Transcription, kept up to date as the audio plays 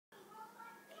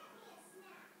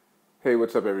Hey,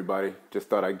 what's up, everybody? Just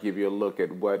thought I'd give you a look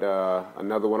at what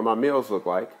another one of my meals look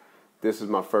like. This is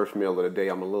my first meal of the day.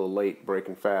 I'm a little late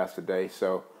breaking fast today,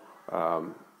 so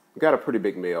got a pretty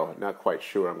big meal. Not quite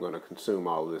sure I'm going to consume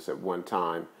all of this at one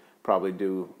time. Probably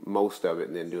do most of it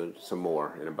and then do some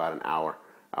more in about an hour,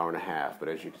 hour and a half. But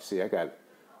as you can see, I got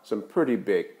some pretty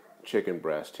big chicken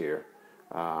breast here.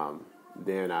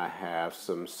 Then I have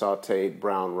some sauteed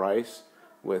brown rice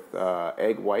with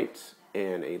egg whites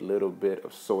and a little bit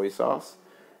of soy sauce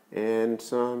and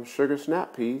some sugar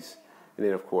snap peas. And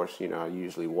then, of course, I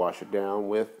usually wash it down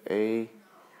with a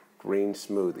green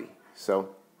smoothie.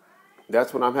 So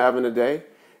that's what I'm having today.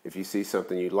 If you see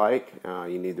something you like,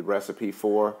 you need the recipe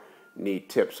for, need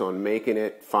tips on making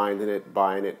it, finding it,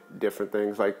 buying it, different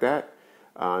things like that,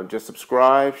 just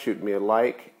subscribe, shoot me a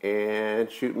like,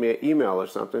 and shoot me an email or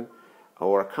something,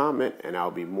 or a comment, and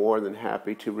I'll be more than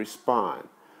happy to respond.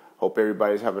 Hope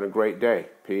everybody's having a great day.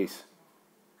 Peace.